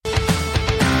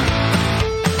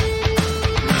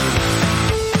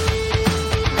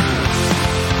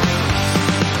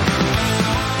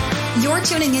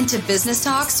You're tuning into Business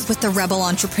Talks with the Rebel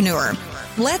Entrepreneur.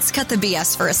 Let's cut the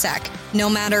BS for a sec.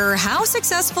 No matter how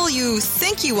successful you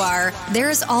think you are,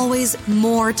 there's always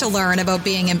more to learn about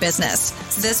being in business.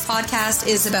 This podcast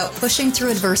is about pushing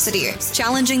through adversity,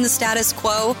 challenging the status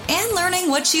quo, and learning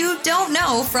what you don't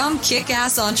know from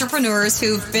kick-ass entrepreneurs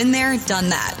who've been there, done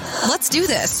that. Let's do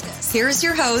this. Here's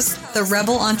your host, the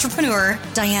Rebel Entrepreneur,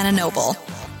 Diana Noble.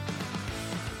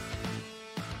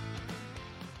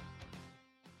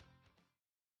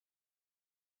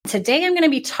 Today, I'm going to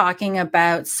be talking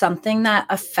about something that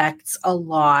affects a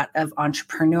lot of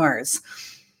entrepreneurs.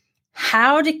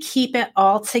 How to keep it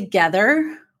all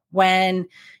together when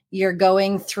you're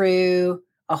going through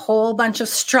a whole bunch of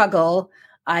struggle,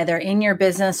 either in your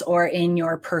business or in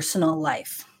your personal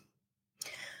life.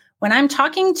 When I'm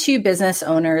talking to business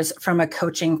owners from a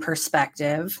coaching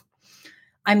perspective,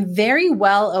 I'm very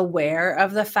well aware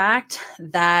of the fact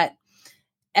that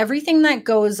everything that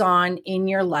goes on in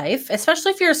your life,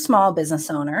 especially if you're a small business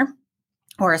owner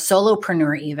or a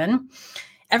solopreneur even,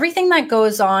 everything that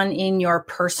goes on in your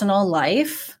personal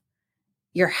life,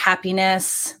 your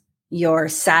happiness, your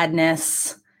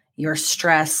sadness, your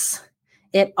stress,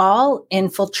 it all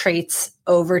infiltrates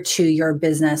over to your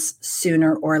business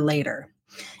sooner or later.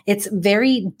 It's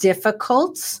very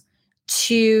difficult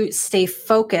to stay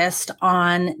focused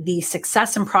on the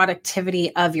success and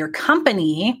productivity of your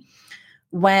company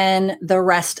when the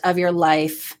rest of your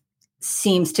life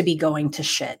seems to be going to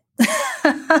shit.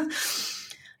 I'm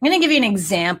going to give you an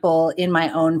example in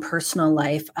my own personal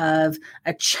life of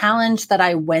a challenge that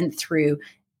I went through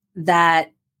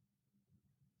that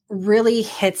really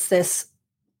hits this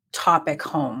topic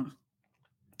home.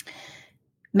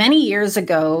 Many years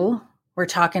ago, we're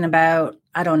talking about,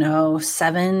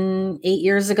 7, 8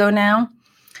 years ago now,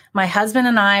 my husband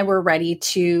and I were ready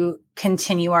to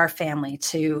continue our family,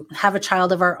 to have a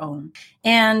child of our own.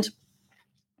 And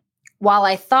while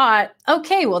I thought,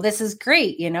 okay, well, this is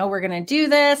great. We're going to do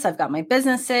this. I've got my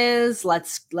businesses.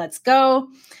 Let's go.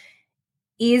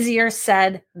 Easier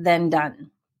said than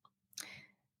done.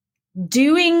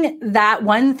 Doing that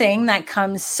one thing that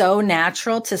comes so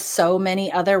natural to so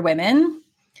many other women,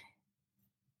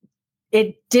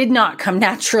 it did not come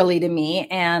naturally to me.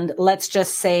 And let's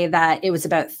just say that it was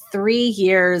about 3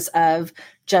 years of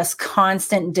just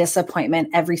constant disappointment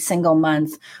every single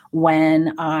month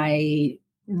when I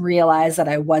realized that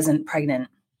I wasn't pregnant.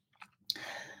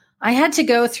 I had to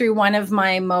go through one of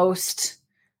my most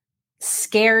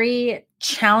scary,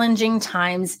 challenging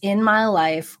times in my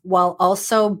life while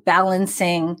also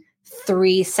balancing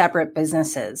 3 separate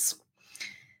businesses.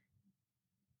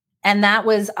 And that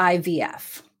was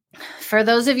IVF. For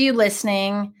those of you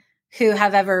listening who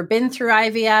have ever been through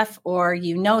IVF or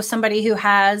somebody who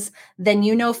has, then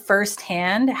you know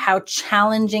firsthand how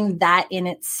challenging that in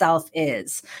itself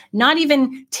is. Not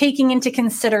even taking into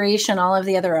consideration all of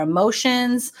the other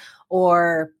emotions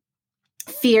or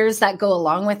fears that go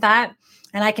along with that.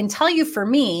 And I can tell you for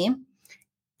me,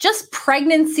 just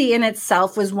pregnancy in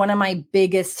itself was one of my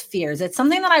biggest fears. It's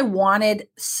something that I wanted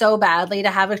so badly to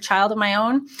have a child of my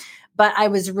own. But I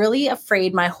was really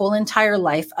afraid my whole entire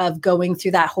life of going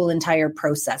through that whole entire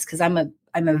process because I'm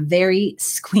a very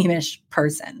squeamish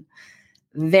person,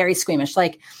 very squeamish.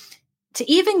 Like to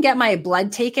even get my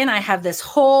blood taken, I have this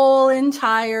whole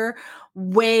entire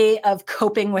way of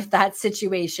coping with that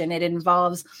situation. It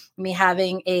involves me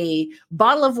having a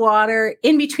bottle of water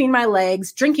in between my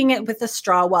legs, drinking it with a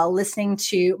straw while listening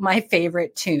to my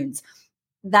favorite tunes.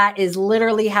 That is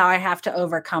literally how I have to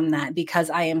overcome that because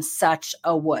I am such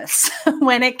a wuss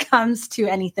when it comes to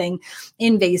anything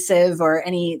invasive or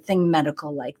anything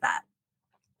medical like that.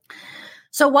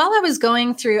 So while I was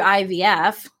going through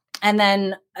IVF, and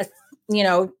then,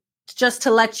 just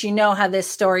to let you know how this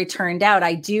story turned out,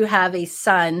 I do have a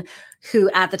son who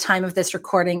at the time of this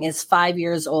recording is 5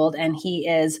 years old, and he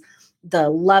is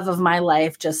the love of my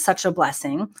life, just such a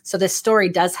blessing. So this story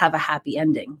does have a happy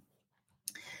ending.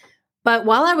 But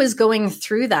while I was going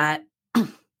through that,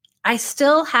 I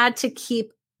still had to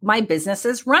keep my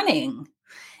businesses running.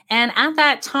 And at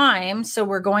that time, so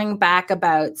we're going back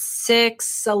about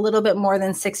a little bit more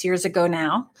than 6 years ago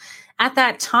now. At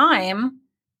that time,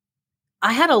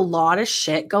 I had a lot of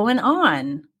shit going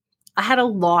on. I had a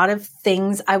lot of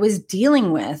things I was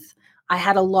dealing with. I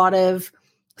had a lot of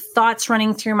thoughts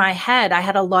running through my head. I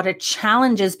had a lot of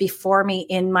challenges before me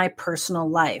in my personal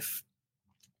life.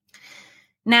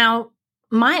 Now,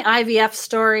 my IVF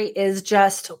story is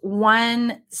just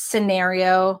one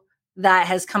scenario that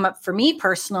has come up for me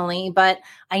personally, but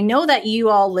I know that you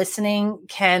all listening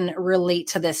can relate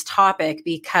to this topic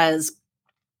because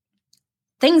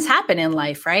things happen in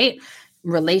life, right?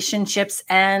 relationships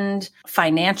end,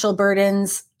 financial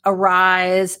burdens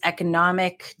arise,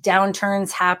 economic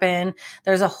downturns happen.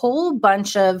 There's a whole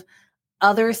bunch of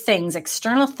other things,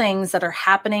 external things that are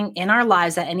happening in our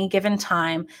lives at any given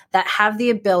time that have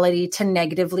the ability to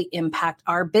negatively impact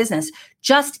our business,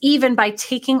 just even by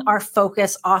taking our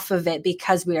focus off of it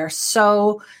because we are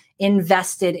so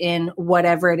invested in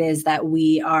whatever it is that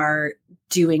we are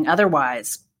doing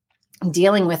otherwise,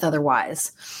 dealing with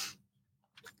otherwise.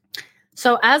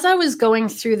 So as I was going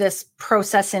through this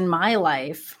process in my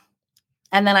life,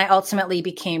 and then I ultimately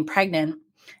became pregnant.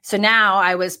 So now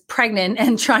I was pregnant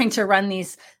and trying to run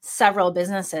these several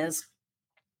businesses.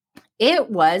 It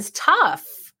was tough.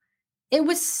 It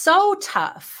was so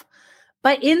tough.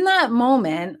 But in that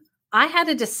moment, I had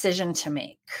a decision to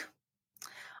make.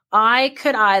 I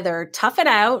could either tough it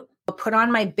out, put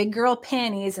on my big girl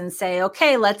panties and say,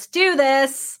 okay, let's do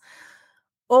this.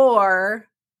 Or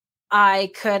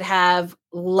I could have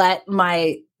let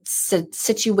my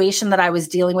situation that I was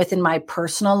dealing with in my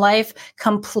personal life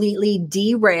completely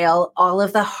derail all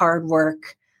of the hard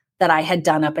work that I had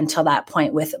done up until that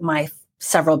point with my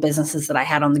several businesses that I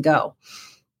had on the go.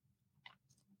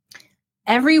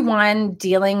 Everyone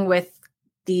dealing with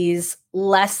these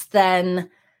less than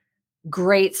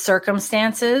great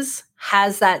circumstances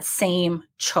has that same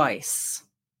choice.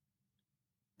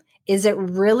 Is it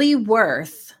really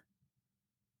worth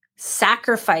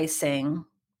sacrificing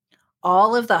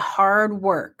all of the hard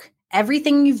work,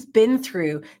 everything you've been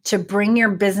through to bring your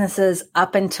businesses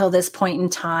up until this point in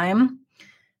time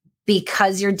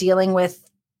because you're dealing with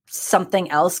something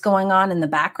else going on in the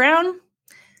background?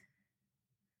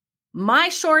 My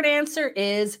short answer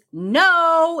is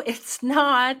no, it's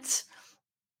not.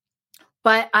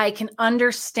 But I can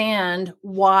understand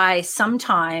why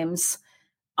sometimes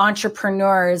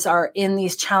entrepreneurs are in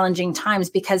these challenging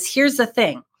times, because here's the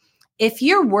thing. If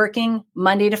you're working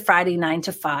Monday to Friday, 9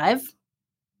 to 5,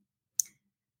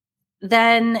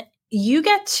 then you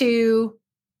get to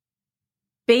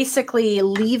basically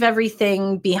leave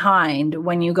everything behind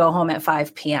when you go home at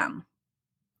 5 p.m.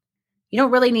 You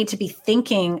don't really need to be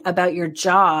thinking about your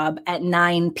job at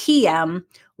 9 p.m.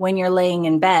 when you're laying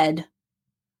in bed.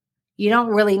 You don't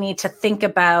really need to think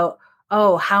about,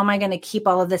 oh, how am I going to keep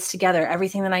all of this together?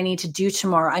 Everything that I need to do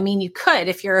tomorrow. I mean, you could,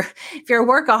 if you're a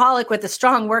workaholic with a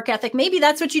strong work ethic, maybe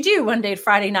that's what you do Monday to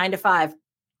Friday, 9 to 5.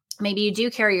 Maybe you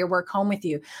do carry your work home with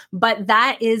you, but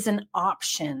that is an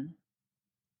option.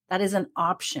 That is an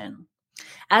option.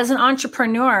 As an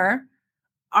entrepreneur,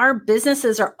 our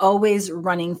businesses are always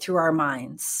running through our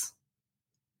minds.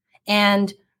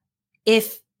 And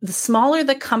if the smaller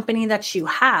the company that you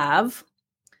have,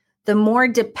 the more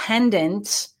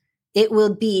dependent it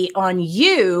will be on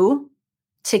you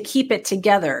to keep it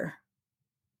together.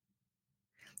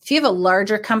 If you have a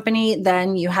larger company,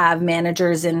 then you have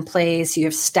managers in place, you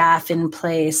have staff in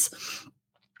place,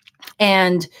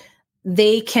 and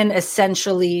they can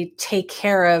essentially take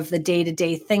care of the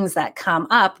day-to-day things that come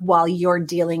up while you're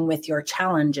dealing with your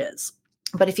challenges.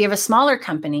 But if you have a smaller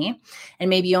company and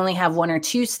maybe you only have 1 or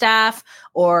 2 staff,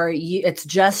 or it's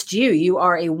just you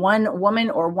are a one-woman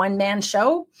or one-man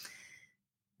show,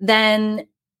 then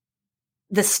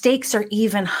the stakes are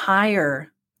even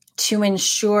higher to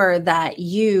ensure that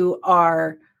you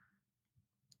are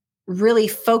really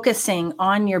focusing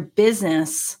on your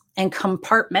business and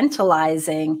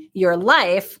compartmentalizing your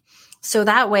life, so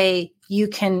that way you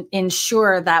can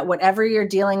ensure that whatever you're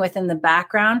dealing with in the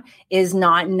background is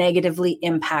not negatively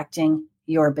impacting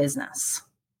your business.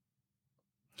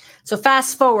 So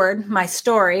fast forward my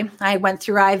story. I went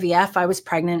through IVF. I was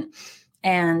pregnant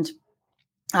and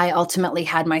I ultimately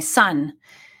had my son.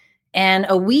 And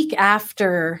a week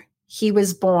after he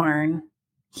was born,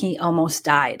 he almost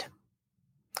died.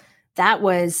 That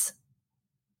was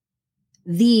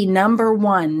the number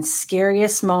one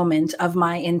scariest moment of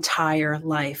my entire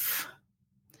life.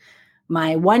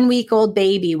 My 1-week-old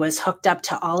baby was hooked up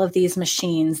to all of these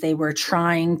machines. They were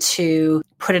trying to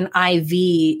put an IV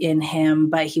in him,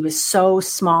 but he was so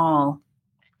small.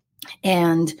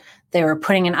 And they were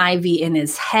putting an IV in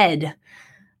his head,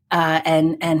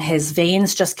 and his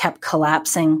veins just kept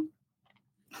collapsing.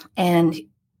 And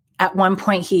at one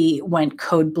point, he went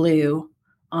code blue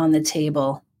on the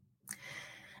table.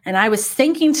 And I was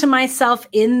thinking to myself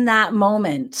in that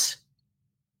moment,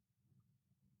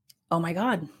 oh my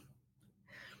God,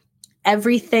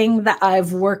 everything that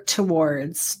I've worked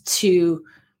towards to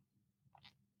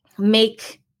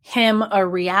make him a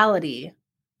reality.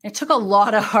 It took a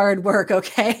lot of hard work,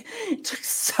 okay? It took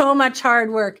so much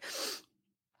hard work.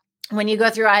 when you go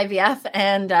through IVF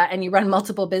and you run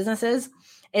multiple businesses,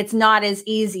 it's not as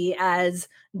easy as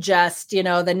just,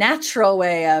 the natural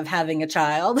way of having a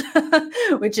child,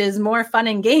 which is more fun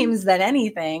and games than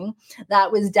anything.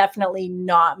 That was definitely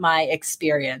not my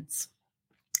experience.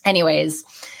 Anyways,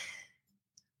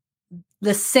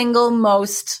 the single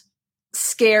most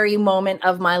scary moment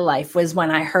of my life was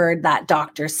when I heard that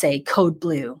doctor say code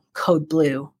blue, code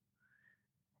blue.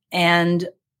 And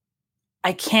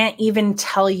I can't even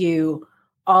tell you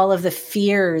all of the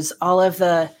fears, all of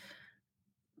the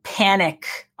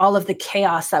panic, all of the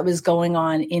chaos that was going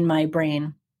on in my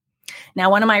brain. Now,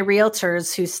 one of my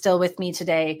realtors who's still with me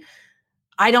today,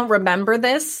 I don't remember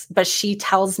this, but she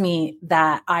tells me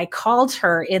that I called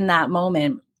her in that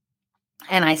moment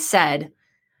and I said,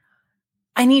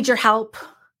 I need your help.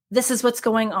 This is what's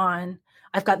going on.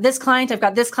 I've got this client. I've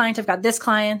got this client. I've got this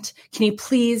client. Can you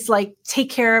please take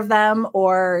care of them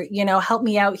or, help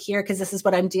me out here? Because this is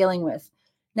what I'm dealing with.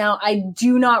 Now, I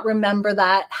do not remember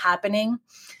that happening.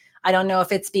 I don't know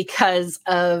if it's because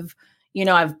of,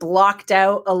 I've blocked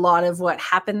out a lot of what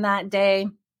happened that day,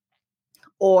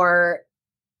 or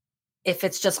if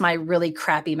it's just my really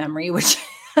crappy memory, which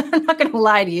I'm not going to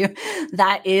lie to you,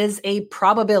 that is a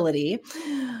probability.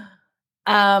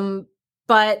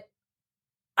 But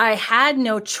I had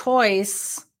no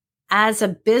choice as a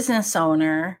business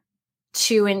owner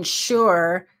to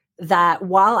ensure that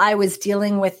while I was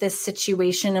dealing with this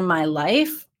situation in my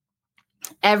life,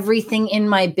 everything in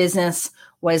my business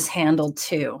was handled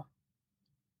too.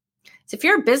 So if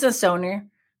you're a business owner,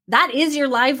 that is your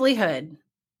livelihood,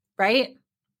 right?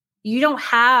 You don't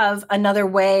have another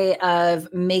way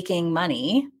of making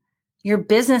money. Your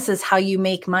business is how you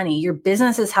make money. Your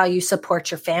business is how you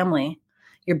support your family.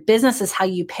 Your business is how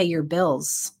you pay your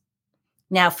bills.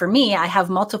 Now, for me, I have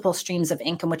multiple streams of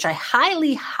income, which I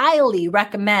highly, highly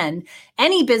recommend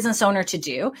any business owner to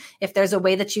do. If there's a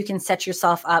way that you can set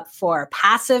yourself up for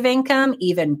passive income,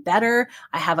 even better.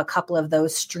 I have a couple of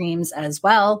those streams as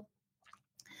well.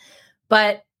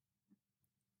 But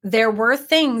there were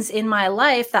things in my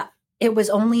life that it was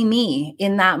only me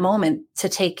in that moment to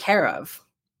take care of.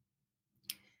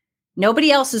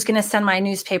 Nobody else was going to send my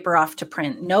newspaper off to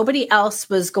print. Nobody else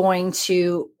was going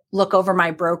to look over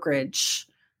my brokerage.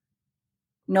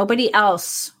 Nobody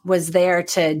else was there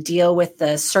to deal with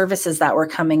the services that were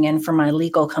coming in from my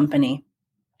legal company.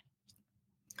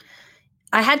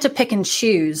 I had to pick and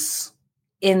choose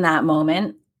in that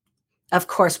moment, of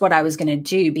course, what I was going to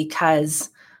do, because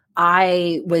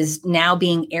I was now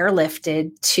being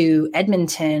airlifted to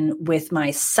Edmonton with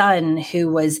my son, who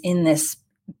was in this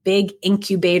big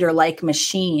incubator-like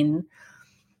machine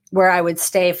where I would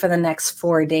stay for the next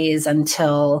 4 days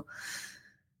until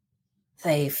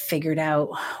they figured out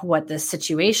what the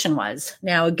situation was.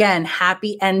 Now, again,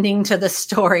 happy ending to the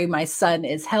story. My son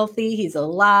is healthy. He's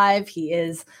alive. He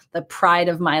is the pride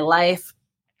of my life.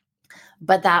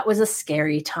 But that was a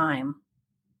scary time.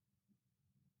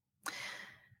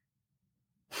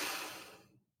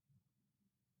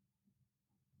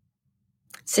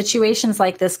 Situations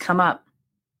like this come up.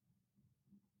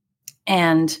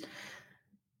 And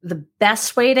the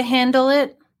best way to handle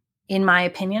it, in my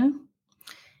opinion,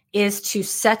 is to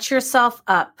set yourself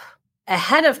up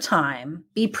ahead of time,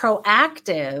 be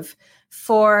proactive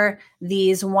for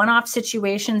these one-off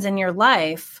situations in your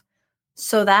life.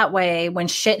 So that way, when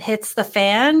shit hits the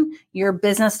fan, your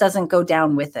business doesn't go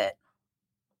down with it.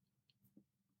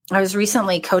 I was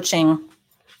recently coaching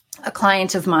a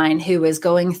client of mine who was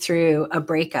going through a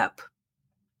breakup.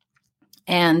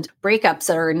 And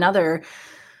breakups are another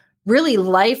really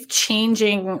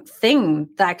life-changing thing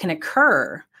that can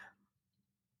occur.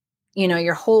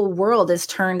 Your whole world is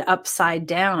turned upside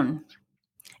down.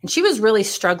 And she was really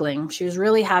struggling. She was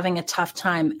really having a tough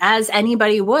time, as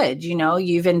anybody would.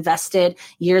 You've invested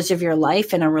years of your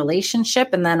life in a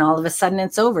relationship, and then all of a sudden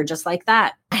it's over just like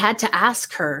that. I had to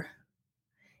ask her,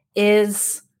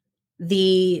 is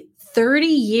the 30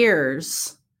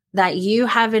 years that you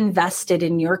have invested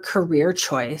in your career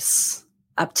choice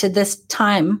up to this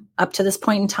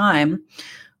point in time,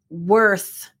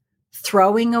 worth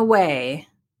throwing away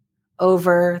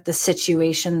over the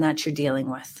situation that you're dealing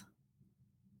with?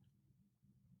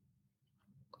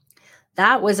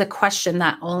 That was a question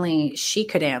that only she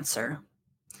could answer.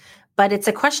 But it's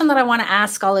a question that I want to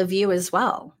ask all of you as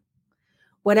well.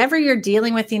 Whatever you're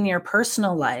dealing with in your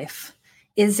personal life,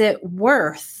 is it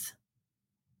worth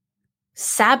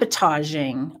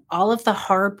sabotaging all of the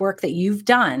hard work that you've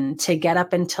done to get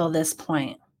up until this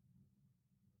point?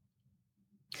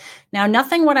 Now,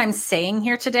 nothing what I'm saying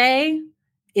here today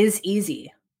is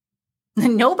easy.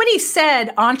 Nobody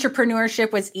said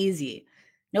entrepreneurship was easy.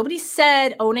 Nobody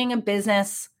said owning a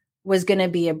business was going to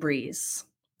be a breeze.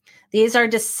 These are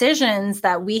decisions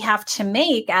that we have to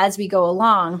make as we go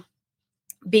along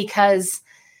because,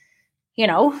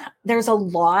 there's a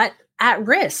lot at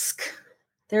risk.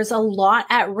 There's a lot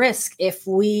at risk if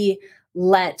we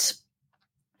let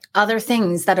other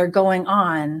things that are going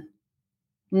on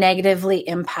negatively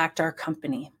impact our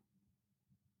company.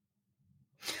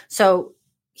 So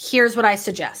here's what I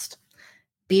suggest.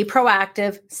 Be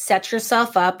proactive, set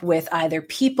yourself up with either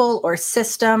people or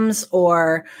systems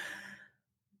or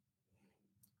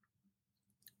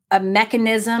a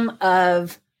mechanism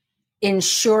of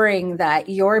ensuring that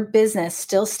your business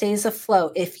still stays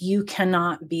afloat if you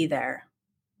cannot be there.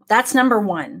 That's number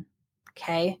one,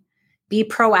 okay? Be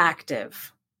proactive.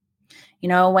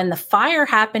 When the fire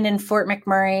happened in Fort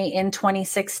McMurray in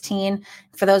 2016,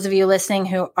 for those of you listening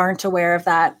who aren't aware of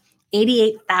that,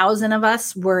 88,000 of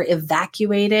us were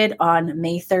evacuated on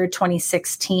May 3rd,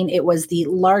 2016. It was the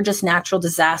largest natural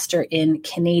disaster in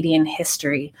Canadian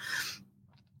history.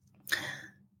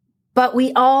 But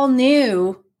we all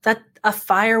knew that a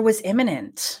fire was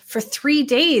imminent. For 3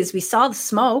 days, we saw the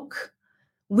smoke.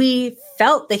 We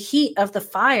felt the heat of the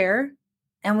fire,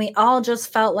 and we all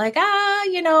just felt like,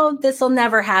 this will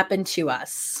never happen to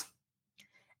us.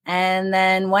 And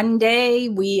then one day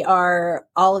we are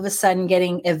all of a sudden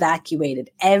getting evacuated.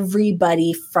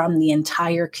 Everybody from the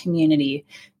entire community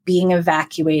being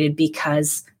evacuated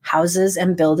because houses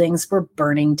and buildings were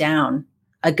burning down.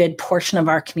 A good portion of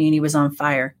our community was on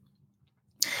fire.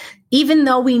 Even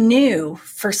though we knew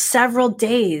for several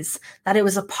days that it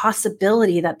was a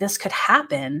possibility that this could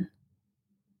happen,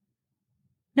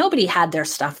 nobody had their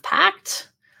stuff packed.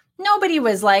 Nobody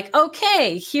was like,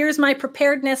 okay, here's my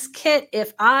preparedness kit.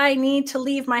 If I need to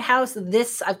leave my house,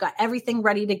 I've got everything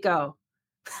ready to go.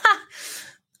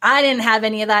 I didn't have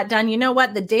any of that done. You know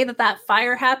what? The day that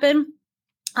fire happened,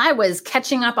 I was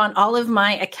catching up on all of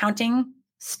my accounting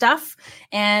stuff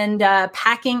and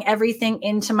packing everything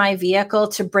into my vehicle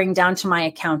to bring down to my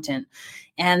accountant.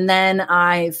 And then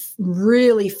I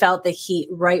really felt the heat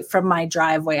right from my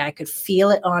driveway. I could feel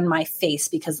it on my face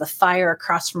because the fire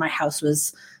across from my house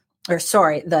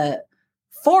the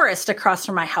forest across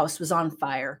from my house was on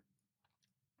fire.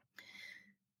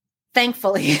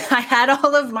 Thankfully, I had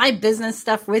all of my business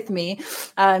stuff with me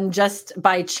just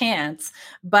by chance,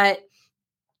 but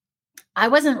I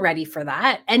wasn't ready for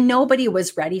that. And nobody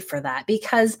was ready for that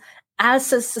because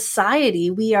as a society,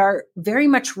 we are very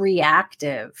much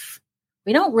reactive.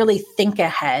 We don't really think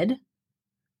ahead.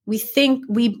 We think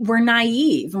we're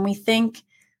naive and we think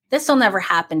this will never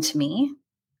happen to me.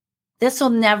 This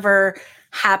will never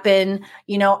happen.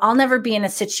 I'll never be in a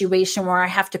situation where I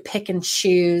have to pick and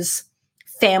choose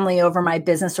family over my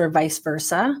business or vice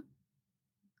versa.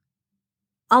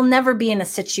 I'll never be in a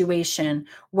situation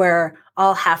where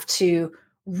I'll have to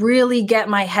really get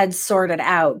my head sorted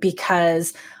out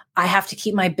because I have to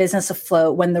keep my business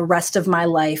afloat when the rest of my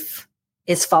life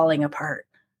is falling apart.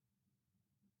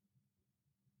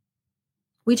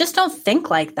 We just don't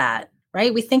think like that,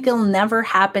 right? We think it'll never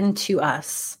happen to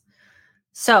us.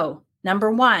 So, number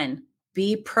one,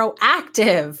 be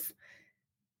proactive.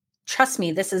 Trust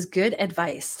me, this is good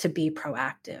advice to be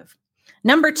proactive.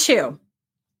 Number two,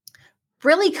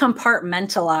 really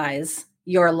compartmentalize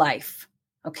your life,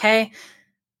 okay?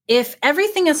 If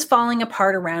everything is falling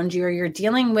apart around you or you're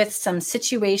dealing with some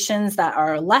situations that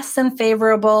are less than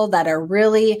favorable, that are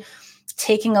really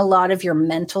taking a lot of your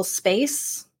mental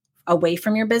space away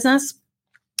from your business,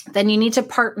 then you need to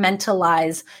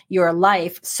compartmentalize your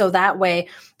life so that way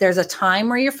there's a time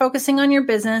where you're focusing on your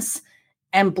business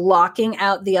and blocking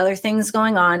out the other things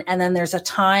going on. And then there's a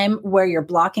time where you're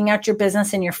blocking out your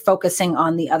business and you're focusing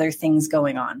on the other things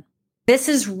going on. This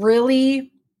is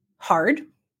really hard.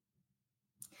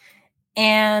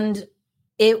 And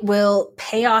it will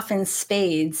pay off in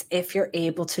spades if you're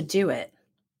able to do it.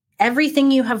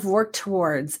 Everything you have worked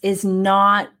towards is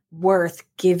not worth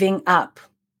giving up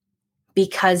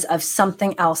because of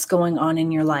something else going on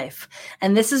in your life.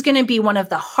 And this is going to be one of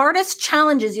the hardest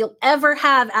challenges you'll ever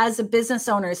have as a business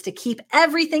owner, is to keep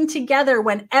everything together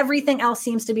when everything else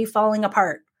seems to be falling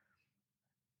apart.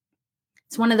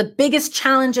 It's one of the biggest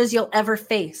challenges you'll ever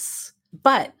face,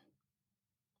 but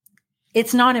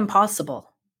it's not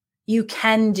impossible. You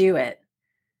can do it.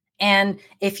 And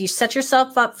if you set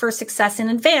yourself up for success in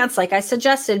advance, like I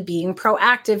suggested, being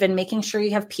proactive and making sure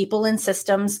you have people and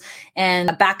systems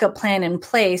and a backup plan in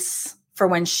place for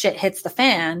when shit hits the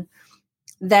fan,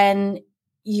 then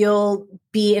you'll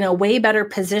be in a way better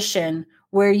position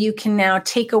where you can now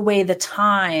take away the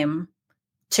time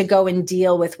to go and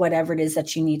deal with whatever it is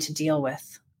that you need to deal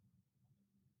with.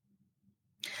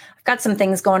 I've got some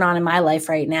things going on in my life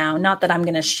right now. Not that I'm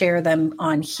going to share them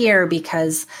on here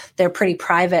because they're pretty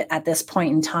private at this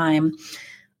point in time.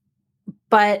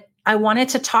 But I wanted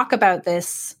to talk about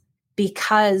this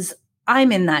because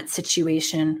I'm in that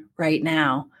situation right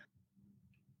now.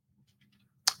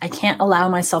 I can't allow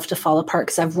myself to fall apart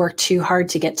because I've worked too hard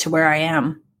to get to where I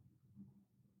am.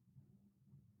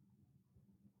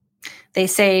 They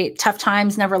say tough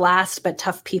times never last, but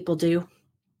tough people do.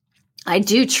 I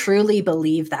do truly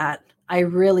believe that. I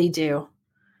really do.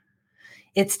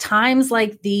 It's times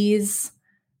like these,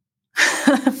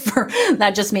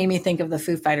 that just made me think of the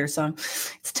Foo Fighters song.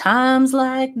 It's times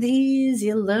like these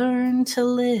you learn to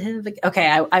live. Okay,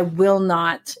 I will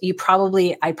not. I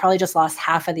probably just lost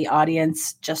half of the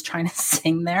audience just trying to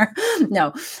sing there.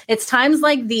 No, it's times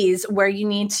like these where you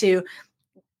need to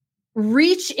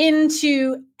reach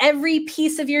into every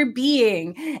piece of your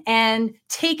being and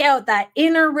take out that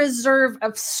inner reserve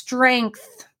of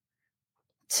strength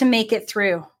to make it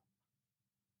through.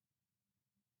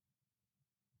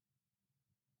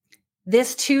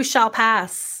 This too shall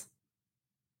pass.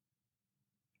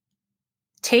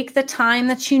 Take the time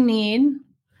that you need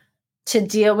to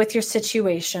deal with your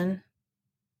situation.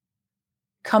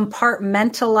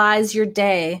 Compartmentalize your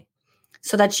day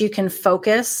so that you can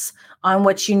focus on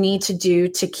what you need to do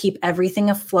to keep everything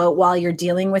afloat while you're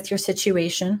dealing with your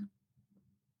situation.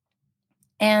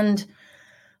 And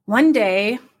one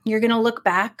day you're going to look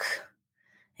back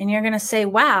and you're going to say,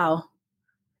 wow,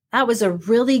 that was a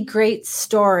really great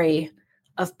story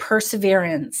of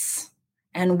perseverance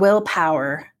and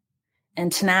willpower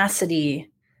and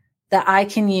tenacity that I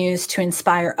can use to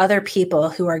inspire other people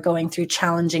who are going through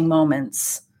challenging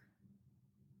moments,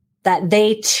 that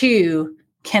they too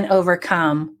can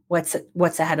overcome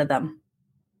what's ahead of them.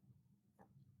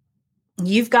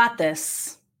 You've got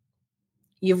this.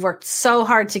 You've worked so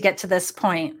hard to get to this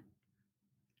point.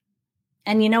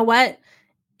 And you know what?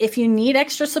 If you need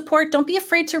extra support, don't be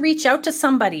afraid to reach out to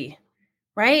somebody,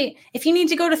 right? If you need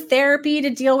to go to therapy to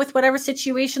deal with whatever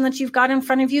situation that you've got in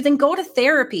front of you, then go to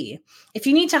therapy. If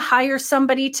you need to hire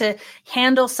somebody to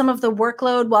handle some of the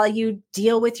workload while you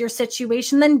deal with your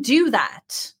situation, then do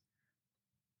that.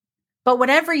 But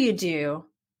whatever you do,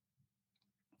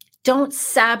 don't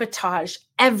sabotage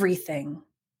everything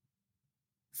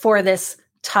for this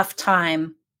tough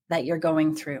time that you're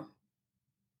going through.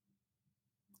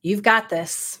 You've got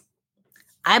this.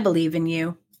 I believe in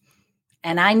you.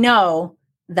 And I know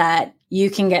that you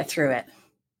can get through it.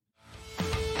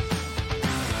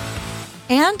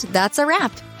 And that's a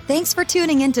wrap. Thanks for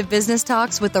tuning into Business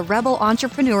Talks with the Rebel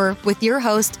Entrepreneur with your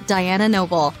host, Diana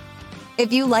Noble.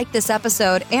 If you like this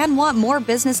episode and want more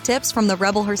business tips from the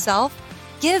Rebel herself,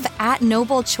 give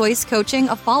 @Noble Choice Coaching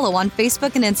a follow on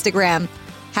Facebook and Instagram.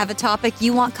 Have a topic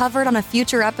you want covered on a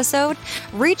future episode?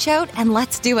 Reach out and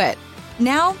let's do it.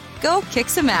 Now, go kick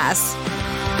some ass.